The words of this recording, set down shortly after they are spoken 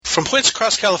From points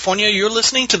across California, you're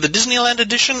listening to the Disneyland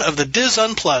edition of the Diz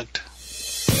Unplugged.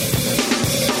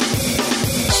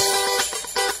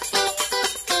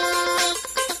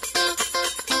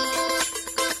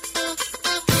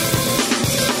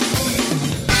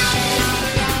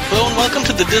 Hello and welcome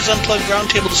to the Diz Unplugged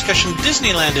Roundtable Discussion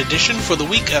Disneyland edition for the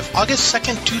week of August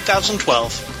 2nd,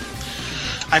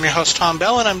 2012. I'm your host, Tom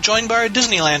Bell, and I'm joined by our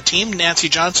Disneyland team, Nancy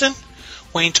Johnson,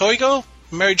 Wayne Toigo,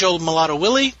 Jo Mellado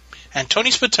Willey, and Tony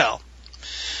Spatel.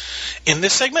 In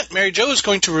this segment, Mary Jo is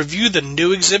going to review the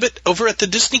new exhibit over at the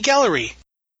Disney Gallery.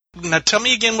 Now tell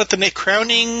me again what the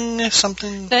crowning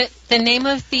something... The name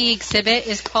of the exhibit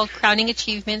is called Crowning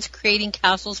Achievements, Creating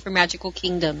Castles for Magical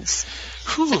Kingdoms.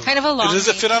 Whew. It's kind of a long Does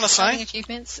it fit on a sign? Crowning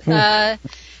Achievements. Yeah,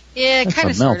 kind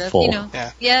of, sort of. You know.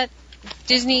 Yeah.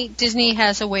 Disney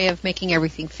has a way of making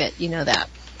everything fit. You know that.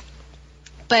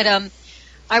 But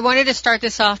I wanted to start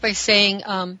this off by saying,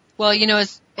 well, you know,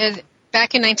 as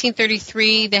back in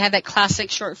 1933, they had that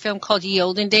classic short film called Ye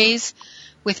Olden Days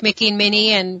with Mickey and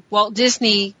Minnie, and Walt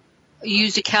Disney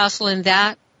used a castle in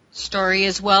that story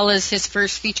as well as his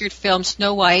first featured film,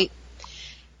 Snow White.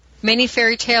 Many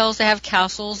fairy tales that have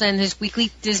castles, and his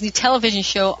weekly Disney television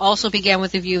show also began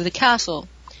with a view of the castle.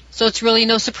 So it's really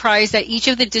no surprise that each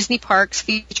of the Disney parks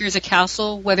features a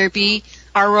castle, whether it be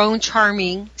our own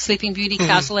charming Sleeping Beauty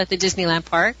castle at the Disneyland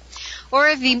Park,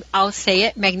 or the, I'll say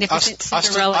it, magnificent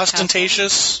Cinderella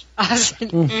ostentatious. Castle.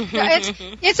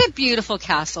 It's a beautiful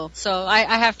castle, so I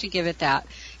have to give it that,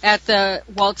 at the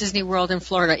Walt Disney World in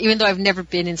Florida, even though I've never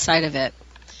been inside of it.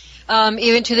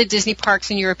 Even to the Disney parks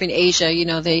in Europe and Asia, you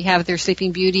know, they have their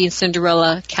Sleeping Beauty and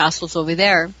Cinderella castles over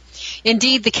there.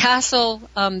 Indeed, the castle,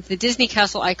 the Disney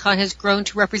castle icon has grown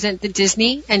to represent the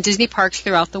Disney and Disney parks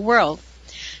throughout the world.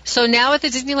 So now at the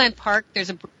Disneyland Park, there's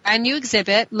a brand new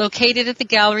exhibit located at the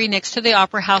gallery next to the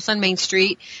Opera House on Main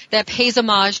Street that pays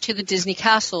homage to the Disney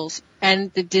castles.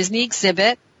 And the Disney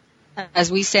exhibit,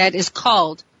 as we said, is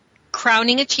called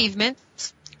Crowning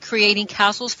Achievements, Creating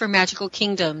Castles for Magical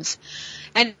Kingdoms.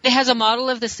 And it has a model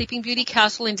of the Sleeping Beauty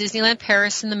castle in Disneyland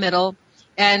Paris in the middle,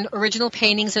 and original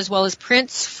paintings as well as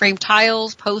prints, framed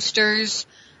tiles, posters,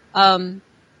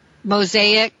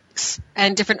 mosaics,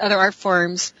 and different other art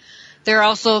forms. There are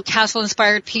also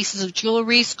castle-inspired pieces of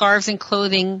jewelry, scarves, and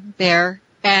clothing there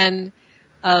and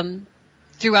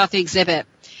throughout the exhibit.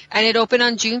 And it opened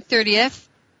on June 30th,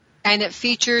 and it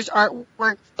features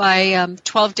artwork by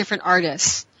 12 different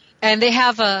artists. And they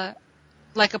have a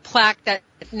plaque that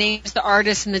names the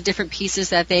artists and the different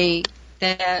pieces that a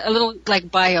little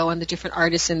like bio on the different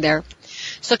artists in there.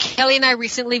 So Kelly and I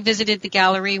recently visited the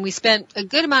gallery, and we spent a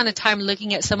good amount of time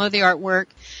looking at some of the artwork,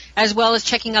 as well as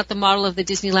checking out the model of the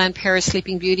Disneyland Paris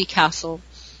Sleeping Beauty castle.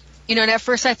 You know, and at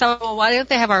first I thought, well, why don't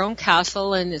they have our own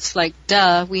castle? And it's like,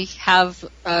 duh, we have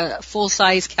a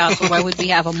full-size castle. Why would we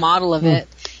have a model of it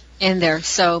in there?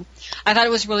 So I thought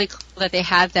it was really cool that they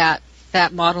had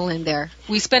that model in there.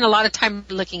 We spent a lot of time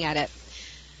looking at it.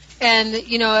 And,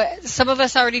 you know, some of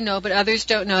us already know, but others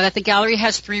don't know, that the gallery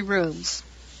has 3 rooms.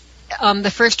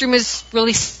 The first room is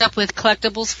really set up with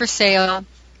collectibles for sale,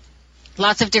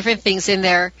 lots of different things in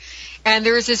there. And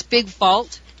there is this big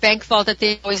bank vault that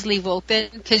they always leave open,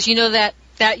 because you know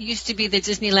that used to be the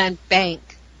Disneyland bank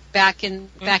back in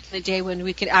the day when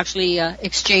we could actually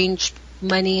exchange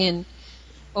money and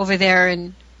over there.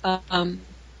 And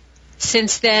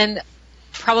since then,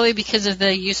 probably because of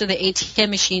the use of the ATM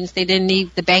machines, they didn't need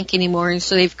the bank anymore, and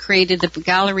so they've created the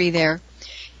gallery there.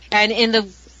 And in the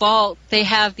vault, they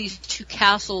have these 2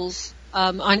 castles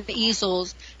on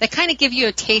easels that kind of give you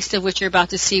a taste of what you're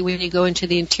about to see when you go into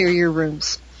the interior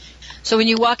rooms. So when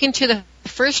you walk into the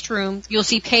first room, you'll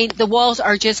see the walls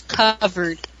are just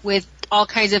covered with all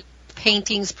kinds of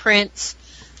paintings, prints.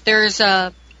 There's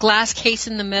a glass case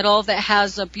in the middle that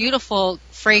has a beautiful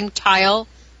framed tile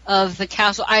of the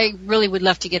castle. I really would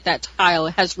love to get that tile.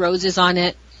 It has roses on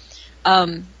it.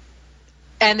 And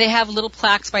they have little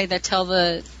plaques that tell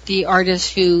the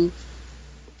artist who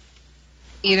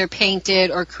either painted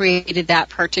or created that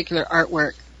particular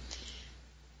artwork.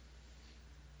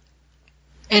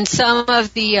 And some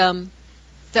of the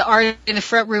art in the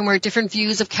front room are different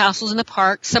views of castles in the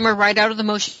park. Some are right out of the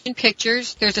motion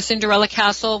pictures. There's a Cinderella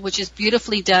castle, which is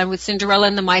beautifully done with Cinderella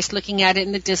and the mice looking at it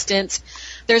in the distance.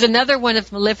 There's another one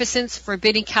of Maleficent's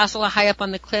Forbidden Castle high up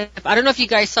on the cliff. I don't know if you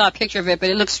guys saw a picture of it, but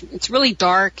it's really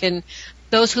dark, and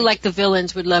those who like the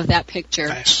villains would love that picture.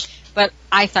 Nice. But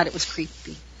I thought it was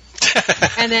creepy.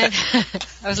 And then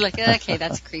I was like, okay,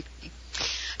 that's creepy.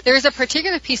 There's a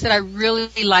particular piece that I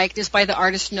really liked. It's by the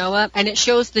artist Noah, and it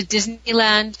shows the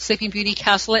Disneyland Sleeping Beauty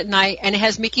castle at night, and it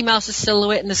has Mickey Mouse's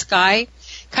silhouette in the sky.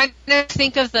 Kind of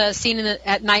think of the scene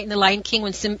at night in The Lion King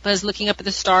when Simba's looking up at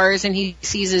the stars and he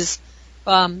sees his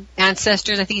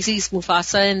ancestors. I think he sees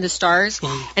Mufasa in the stars.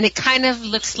 And it kind of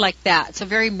looks like that. It's a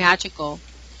very magical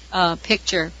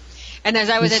picture. And as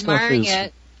I was admiring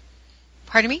it...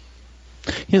 Pardon me?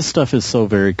 His stuff is so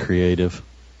very creative.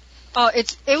 Oh,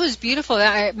 it was beautiful.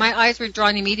 My eyes were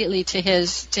drawn immediately to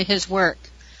his work.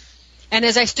 And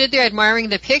as I stood there admiring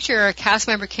the picture, a cast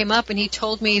member came up and he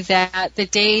told me that the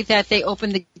day that they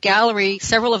opened the gallery,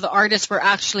 several of the artists were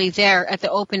actually there at the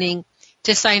opening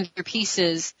to sign their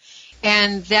pieces.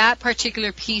 And that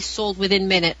particular piece sold within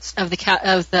minutes of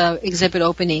the exhibit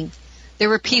opening. There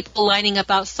were people lining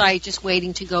up outside just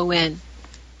waiting to go in.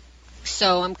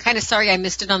 So I'm kind of sorry I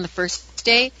missed it on the first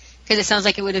day, because it sounds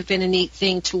like it would have been a neat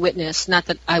thing to witness. Not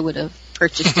that I would have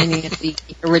purchased any of the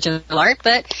original art,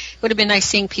 but it would have been nice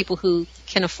seeing people who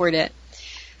can afford it.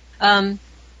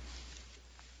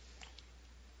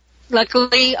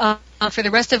 Luckily, for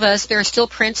the rest of us, there are still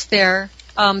prints there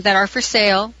that are for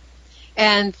sale,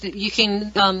 and you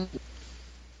can.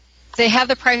 They have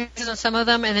the prices on some of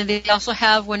them, and then they also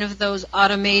have one of those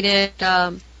automated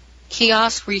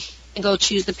kiosks where you can go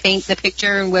choose the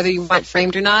picture, and whether you want it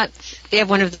framed or not. They have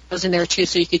one of those in there too,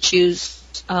 so you could choose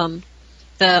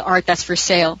the art that's for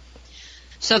sale.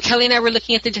 So Kelly and I were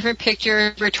looking at the different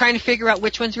pictures. We're trying to figure out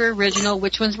which ones were original,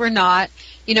 which ones were not.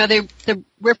 You know, the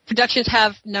reproductions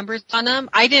have numbers on them.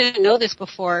 I didn't know this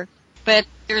before, but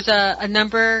there's a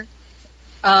number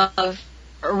of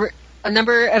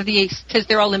the, because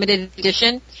they're all limited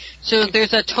edition. So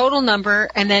there's a total number,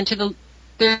 and then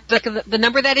there's like the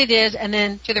number that it is, and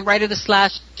then to the right of the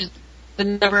slash is the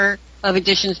number of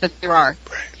editions that there are.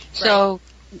 Right. So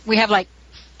we have like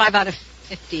 5 out of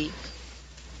 50.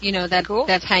 You know,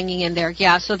 that's hanging in there.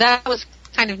 Yeah, so that was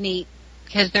kind of neat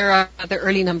because there are the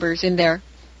early numbers in there.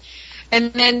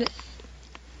 And then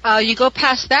you go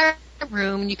past that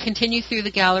room, you continue through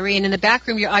the gallery, and in the back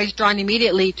room, your eyes drawn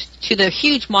immediately to the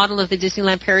huge model of the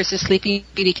Disneyland Paris' Sleeping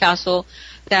Beauty castle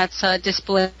that's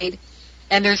displayed.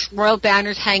 And there's royal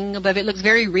banners hanging above it. It looks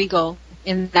very regal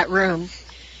in that room.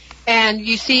 And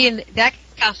you see in that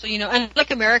castle, you know,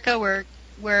 unlike America where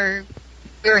we're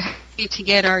happy to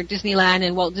get our Disneyland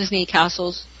and Walt Disney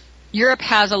castles, Europe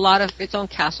has a lot of its own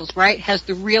castles, right? Has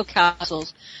the real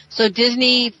castles. So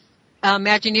Disney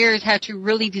Imagineers had to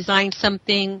really design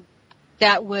something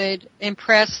that would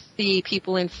impress the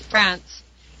people in France.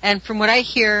 And from what I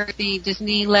hear, the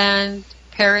Disneyland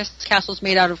Paris castle is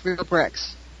made out of real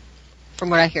bricks,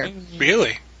 from what I hear.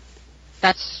 Really?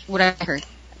 That's what I heard.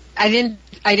 I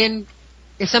didn't.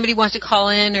 If somebody wants to call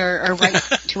in or write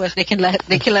to us, they can let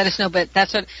us know. But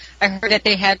that's what I heard, that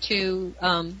they had to,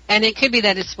 and it could be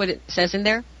that it's what it says in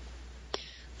there.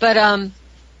 But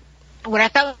what I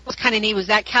thought was kind of neat was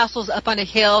that castle's up on a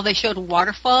hill. They showed a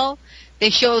waterfall. They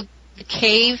showed the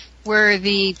cave where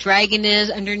the dragon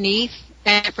is underneath.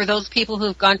 And for those people who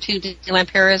have gone to Disneyland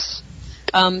Paris,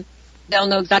 they'll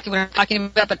know exactly what I'm talking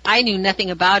about. But I knew nothing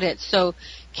about it, so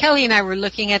Kelly and I were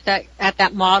looking at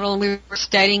that model, and we were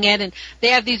studying it, and they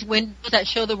have these windows that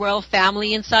show the royal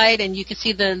family inside, and you can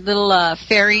see the little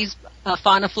fairies,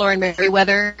 Fauna, Flora, and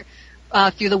Merryweather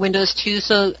through the windows too.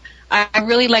 So I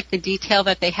really like the detail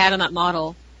that they had on that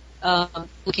model,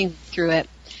 looking through it.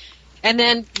 And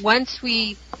then once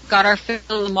we got our fill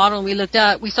of the model and we looked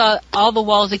up, we saw all the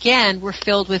walls again were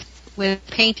filled with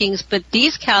paintings, but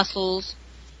these castles,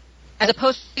 as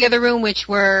opposed to the other room, which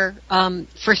were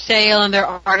for sale, and there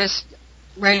are artist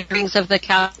renderings of the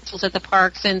castles at the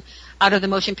parks and out of the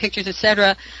motion pictures,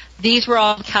 etc. These were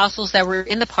all castles that were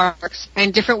in the parks,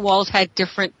 and different walls had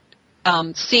different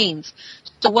scenes.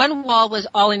 So one wall was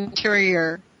all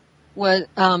interior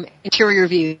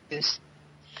views.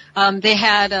 They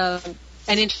had an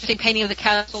interesting painting of the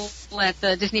castle at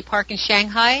the Disney Park in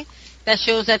Shanghai that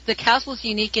shows that the castle is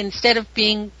unique. Instead of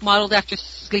being modeled after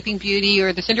Sleeping Beauty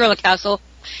or the Cinderella castle,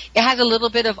 it has a little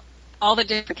bit of all the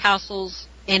different castles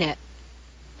in it.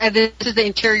 And this is the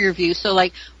interior view. So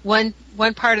like one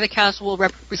part of the castle will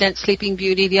represent Sleeping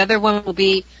Beauty, the other one will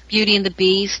be Beauty and the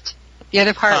Beast, the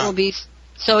other part will be,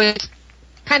 so it's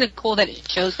kind of cool that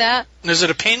it shows that. Is it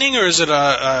a painting or is it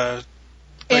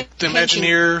like the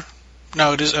Imagineer?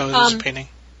 No, it is. Oh, it is a painting.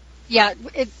 Yeah,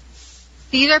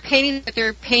 these are paintings, but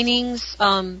they're paintings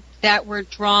that were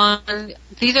drawn.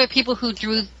 These are people who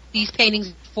drew these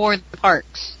paintings for the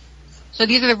parks. So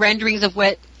these are the renderings of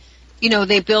what,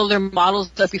 they build their models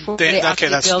before they actually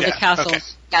build the castles. Okay.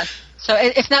 Yeah. So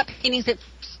it's not paintings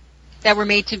that were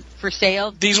made for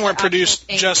sale. These weren't produced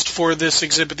just for this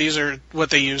exhibit. These are what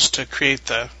they used to create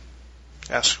the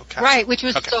actual castle. Right, which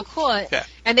was so cool. Yeah.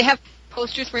 And they have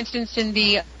posters, for instance, in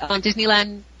the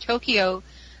Disneyland Tokyo.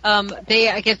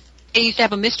 I guess they used to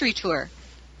have a mystery tour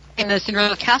in the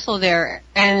Cinderella Castle there,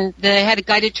 and they had a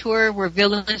guided tour where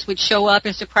villains would show up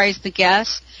and surprise the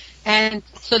guests. And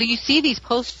so you see these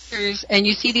posters and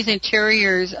you see these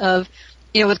interiors of,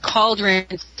 with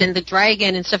cauldrons and the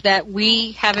dragon and stuff that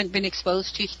we haven't been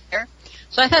exposed to here.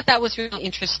 So I thought that was really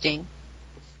interesting.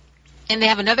 And they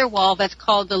have another wall that's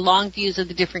called the long views of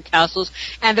the different castles,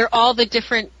 and they're all the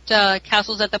different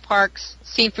castles at the parks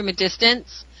seen from a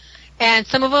distance. And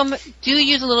some of them do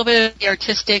use a little bit of the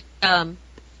artistic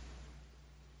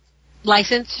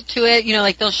license to it.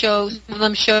 Like some of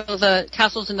them show the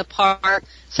castles in the park,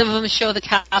 some of them show the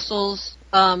castles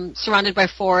surrounded by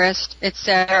forest,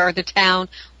 etc., or the town.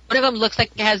 One of them looks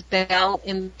like it has Belle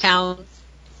in the town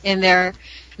in there.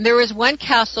 And there was one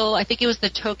castle, I think it was the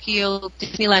Tokyo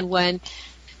Disneyland one,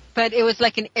 but it was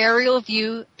like an aerial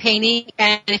view painting,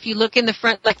 and if you look in the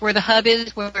front, like where the hub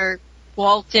is, where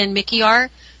Walt and Mickey are,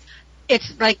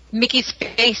 it's like Mickey's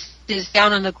face is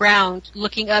down on the ground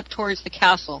looking up towards the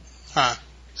castle. Huh.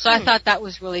 So I thought that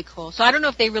was really cool. So I don't know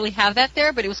if they really have that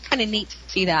there, but it was kind of neat to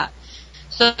see that.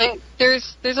 So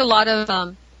there's a lot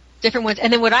of different ones.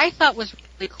 And then what I thought was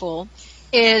really cool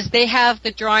is they have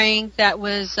the drawing that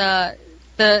was the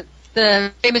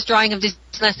famous drawing of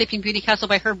Disneyland Sleeping Beauty Castle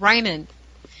by Herb Ryman,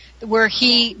 where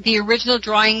the original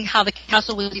drawing, how the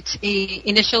castle was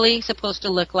initially supposed to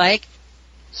look like.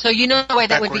 So you know why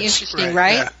that would be interesting,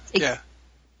 right? Yeah.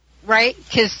 Right?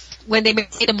 Because when they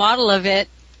made a model of it,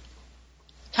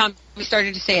 Tom, we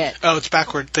started to say it. Oh, it's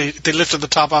backward. They lifted the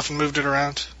top off and moved it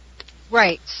around.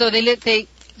 Right. So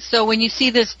so when you see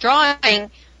this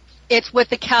drawing, it's what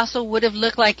the castle would have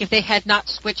looked like if they had not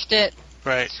switched it.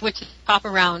 Right. Switch the top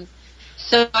around.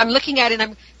 So I'm looking at it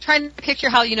and I'm trying to picture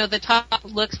how, the top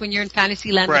looks when you're in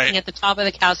Fantasyland, looking at the top of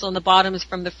the castle and the bottom is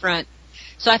from the front.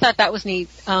 So I thought that was neat.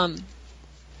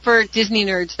 For Disney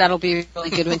nerds, that'll be a really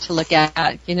good one to look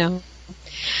at, Then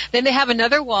they have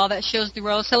another wall that shows the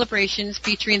royal celebrations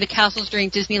featuring the castles during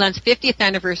Disneyland's 50th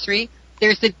anniversary.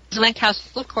 There's the Disneyland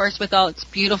Castle, of course, with all its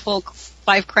beautiful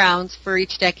 5 crowns for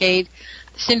each decade,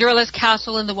 Cinderella's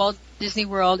Castle in the Walt Disney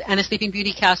World, and the Sleeping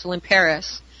Beauty Castle in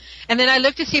Paris. And then I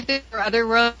looked to see if there were other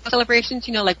royal celebrations,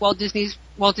 like Walt Disney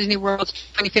World's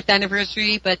 25th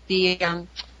anniversary, but the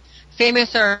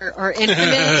famous or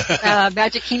infamous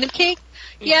Magic Kingdom cake,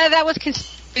 yeah, that was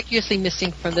conspicuously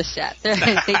missing from the set.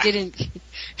 They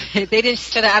didn't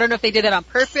show that. I don't know if they did that on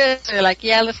purpose or let's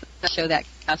show that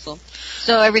castle.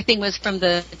 So everything was from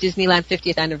the Disneyland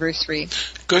 50th anniversary.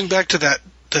 Going back to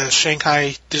the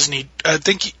Shanghai Disney, I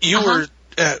think you were,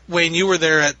 Wayne, you were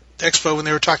there at Expo when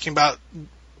they were talking about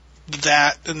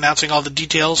that, announcing all the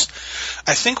details.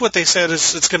 I think what they said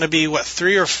is it's going to be,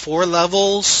 3 or 4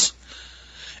 levels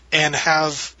and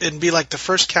be like the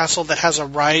first castle that has a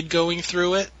ride going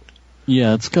through it.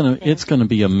 Yeah, it's gonna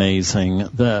be amazing.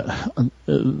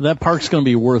 That park's gonna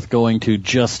be worth going to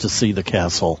just to see the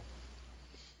castle.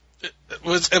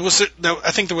 I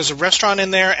think there was a restaurant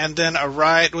in there and then a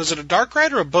ride. Was it a dark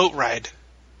ride or a boat ride?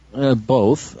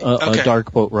 Both. Okay. A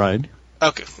dark boat ride.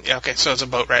 Okay. Yeah. Okay. So it's a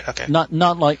boat ride. Okay. Not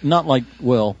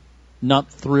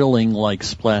thrilling like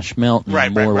Splash Mountain. Right.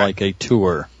 Like a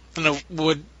tour. And it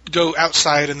would go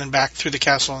outside and then back through the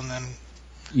castle and then.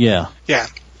 Yeah. Yeah.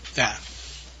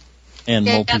 And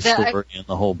multi-story and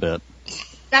the whole bit.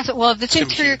 This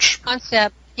interior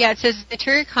concept. Yeah, it says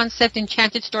interior concept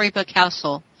Enchanted Storybook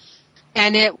Castle.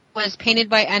 And it was painted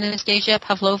by Anastasia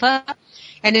Pavlova.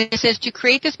 And it says, to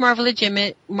create this marvelous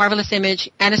image,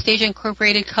 Anastasia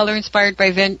incorporated color inspired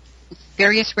by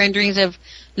various renderings of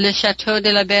Le Château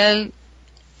de la Belle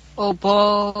au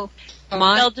Bois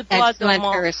Dormant at Disneyland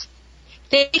Paris.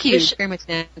 Thank you very much,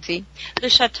 Nancy. Le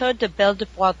Château de Belle de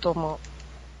Bois Dormant.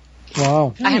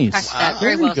 Wow. I have practiced that.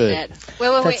 Very well good. said. Wait,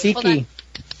 hold on.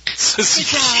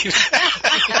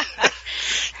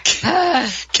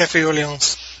 Café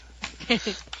Orleans.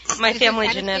 My family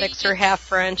genetics are half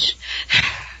French.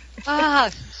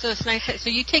 So it's nice. So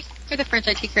you take care of the French,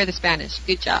 I take care of the Spanish.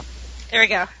 Good job. There we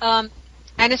go.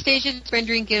 Anastasia's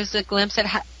rendering gives a glimpse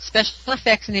at special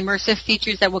effects and immersive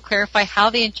features that will clarify how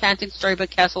the Enchanted Storybook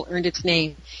Castle earned its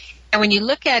name. And when you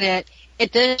look at it,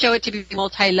 it does show it to be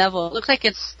multi-level. It looks like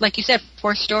it's, like you said,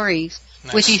 4 stories.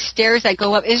 Nice. With these stairs that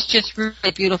go up. It's just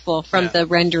really beautiful from the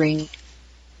rendering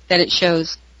that it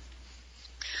shows.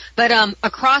 But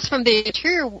across from the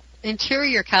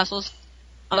interior castles,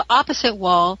 on the opposite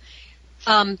wall,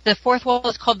 the 4th wall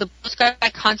is called the Blue Sky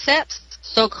Concepts,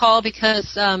 so called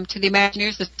because to the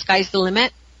Imagineers, the sky's the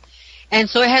limit. And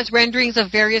so it has renderings of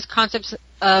various concepts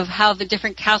of how the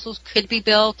different castles could be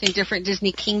built in different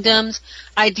Disney kingdoms,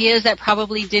 ideas that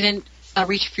probably didn't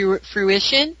reach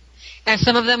fruition. and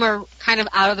some of them are kind of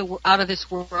out of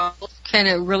this world, kind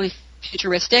of really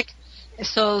futuristic.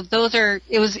 So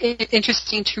it was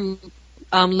interesting to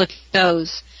look at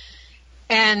those.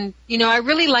 And, I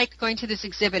really liked going to this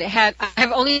exhibit. I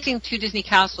have only seen 2 Disney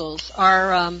castles,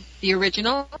 the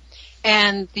original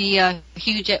and the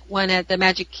huge one at the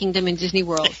Magic Kingdom in Disney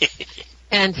World.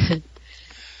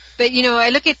 But, I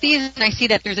look at these and I see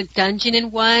that there's a dungeon in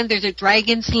one, there's a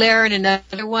dragon's lair in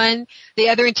another one. The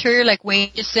other interior, like Wayne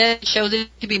just said, shows it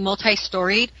to be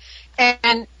multi-storied.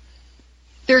 And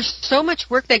there's so much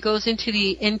work that goes into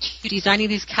designing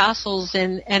these castles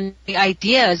and the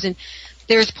ideas. And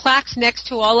there's plaques next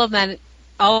to all of them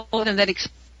that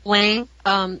explain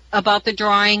about the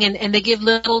drawing, and they give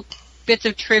little bits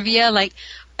of trivia. Like,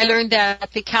 I learned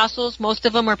that the castles, most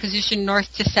of them are positioned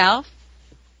north to south.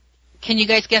 Can you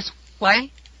guys guess why?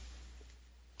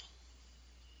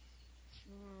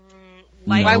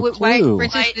 Why, for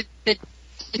instance, the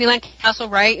Disneyland Castle,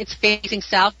 right? It's facing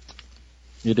south.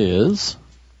 It is.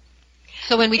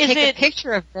 So when we take a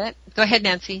picture of it, go ahead,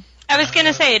 Nancy. I was going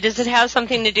to say, does it have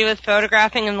something to do with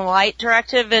photographing and the light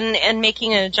directive and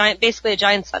making basically a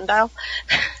giant sundial?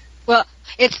 Well,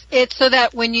 it's so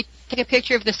that when you take a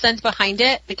picture of the sun's behind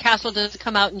it, the castle doesn't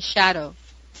come out in shadow.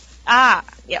 Ah,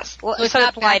 yes. So it's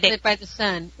not blasted by the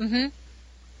sun. Mm-hmm.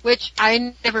 Which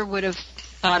I never would have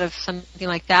thought of something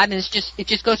like that. And it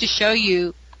just goes to show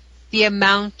you the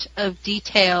amount of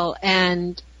detail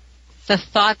and the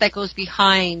thought that goes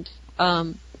behind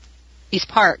these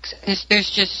parks. There's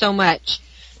just so much.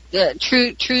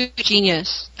 True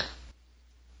genius.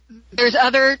 There's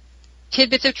other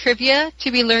tidbits of trivia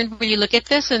to be learned when you look at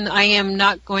this, and I am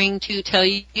not going to tell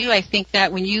you. I think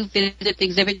that when you visit the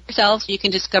exhibit yourselves, you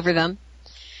can discover them.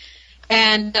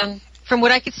 And from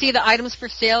what I could see, the items for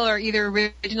sale are either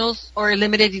originals or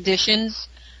limited editions.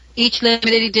 Each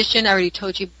limited edition, I already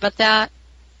told you about that.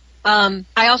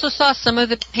 I also saw some of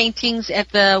the paintings at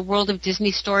the World of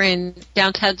Disney store in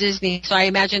downtown Disney, so I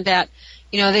imagine that,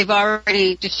 they've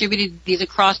already distributed these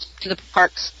across to the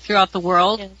parks throughout the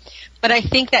world. Yes. But I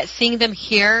think that seeing them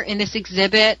here in this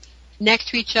exhibit next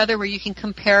to each other where you can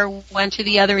compare one to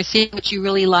the other and see what you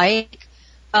really like,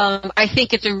 I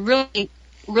think it's a really,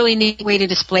 really neat way to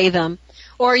display them.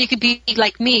 Or you could be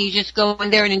like me, just go in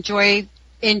there and enjoy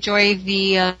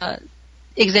the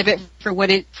exhibit for what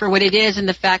it is, and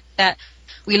the fact that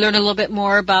we learn a little bit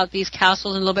more about these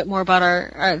castles and a little bit more about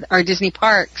our Disney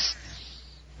parks.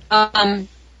 The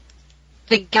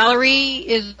gallery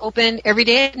is open every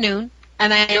day at noon.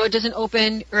 And I know it doesn't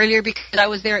open earlier because I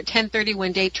was there at 10:30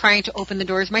 one day trying to open the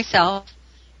doors myself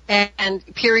and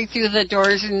peering through the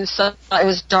doors, and so it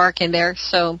was dark in there.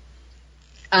 So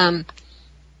don't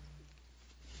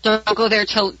go there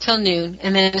till noon,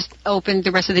 and then just open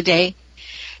the rest of the day.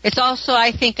 It's also,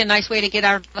 I think, a nice way to get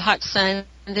out of the hot sun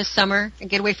this summer and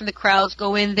get away from the crowds.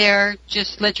 Go in there,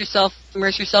 just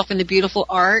immerse yourself in the beautiful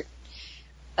art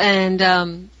and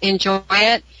enjoy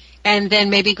it. And then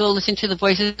maybe go listen to the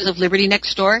Voices of Liberty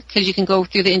next door, because you can go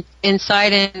through the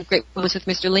inside and great moments with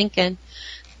Mr. Lincoln.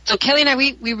 So Kelly and I,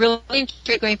 we really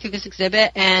enjoyed going through this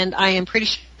exhibit, and I am pretty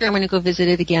sure I'm going to go visit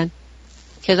it again,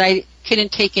 because I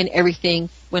couldn't take in everything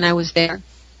when I was there.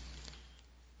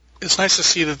 It's nice to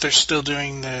see that they're still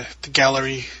doing the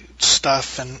gallery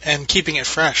stuff and keeping it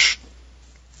fresh.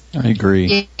 I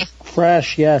agree. Yeah.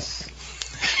 Fresh, yes.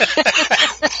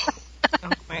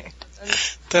 Oh, my.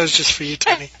 That was just for you,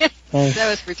 Tony. That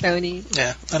was for Tony.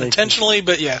 Yeah, unintentionally,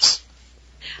 but yes.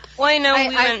 Well, I know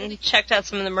we went and checked out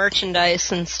some of the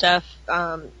merchandise and stuff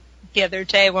the other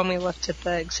day when we looked at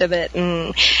the exhibit,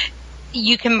 and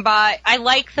you can buy. I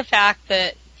like the fact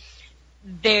that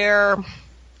they're.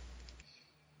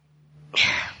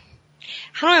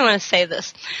 How do I want to say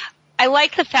this? I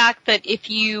like the fact that if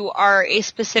you are a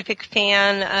specific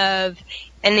fan of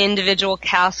an individual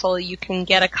castle, you can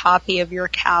get a copy of your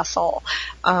castle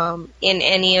in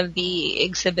any of the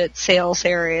exhibit sales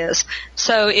areas.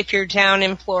 So if you're down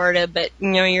in Florida, but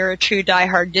you're a true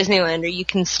diehard Disneylander, you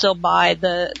can still buy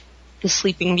the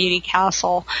Sleeping Beauty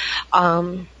castle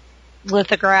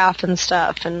lithograph and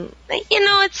stuff. And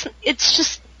it's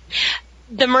just,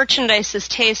 the merchandise is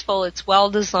tasteful. It's well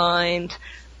designed.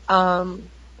 Well,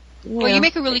 you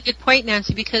make a really good point,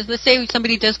 Nancy, because let's say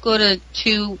somebody does go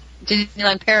to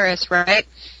Disneyland Paris, right?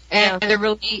 And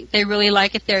they really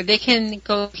like it there. They can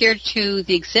go here to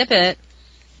the exhibit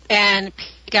and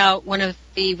pick out one of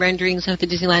the renderings of the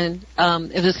Disneyland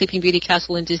of the Sleeping Beauty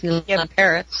castle in Disneyland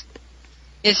Paris.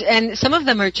 And some of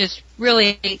them are just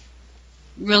really,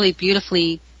 really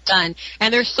beautifully done.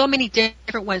 And there's so many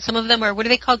different ones. Some of them are, what do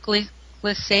they call, glissés?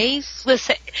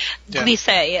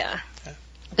 Glissé, yeah.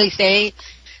 They say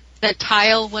the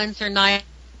tile ones are nice.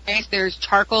 there's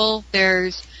charcoal,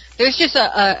 there's just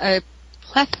a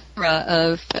plethora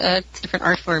of different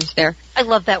art forms there. I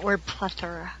love that word,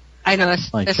 plethora. I know,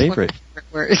 My that's favorite. one of my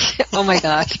favorite words. Oh my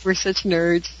gosh, we're such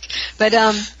nerds. But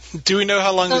Do we know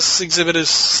how long this exhibit is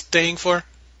staying for?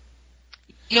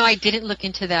 I didn't look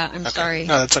into that. I'm sorry.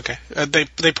 No, that's okay.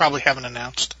 They probably haven't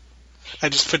announced. I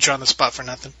just put you on the spot for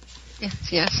nothing.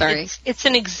 Yeah, sorry. It's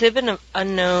an exhibit of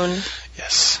unknown.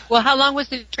 Yes. Well, how long was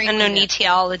the training? Unknown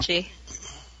etiology.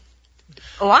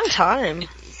 A long time.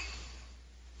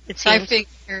 It seems. I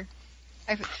figure.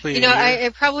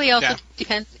 It probably also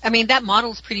depends. I mean, that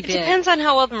model's pretty big. It depends on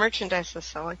how well the merchandise is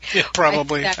selling. Yeah,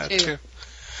 probably that too.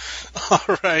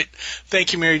 All right.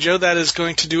 Thank you, Mary Jo. That is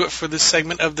going to do it for this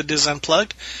segment of the Diz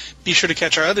Unplugged. Be sure to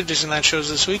catch our other Disneyland shows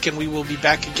this week, and we will be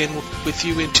back again with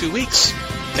you in 2 weeks.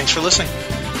 Thanks for listening.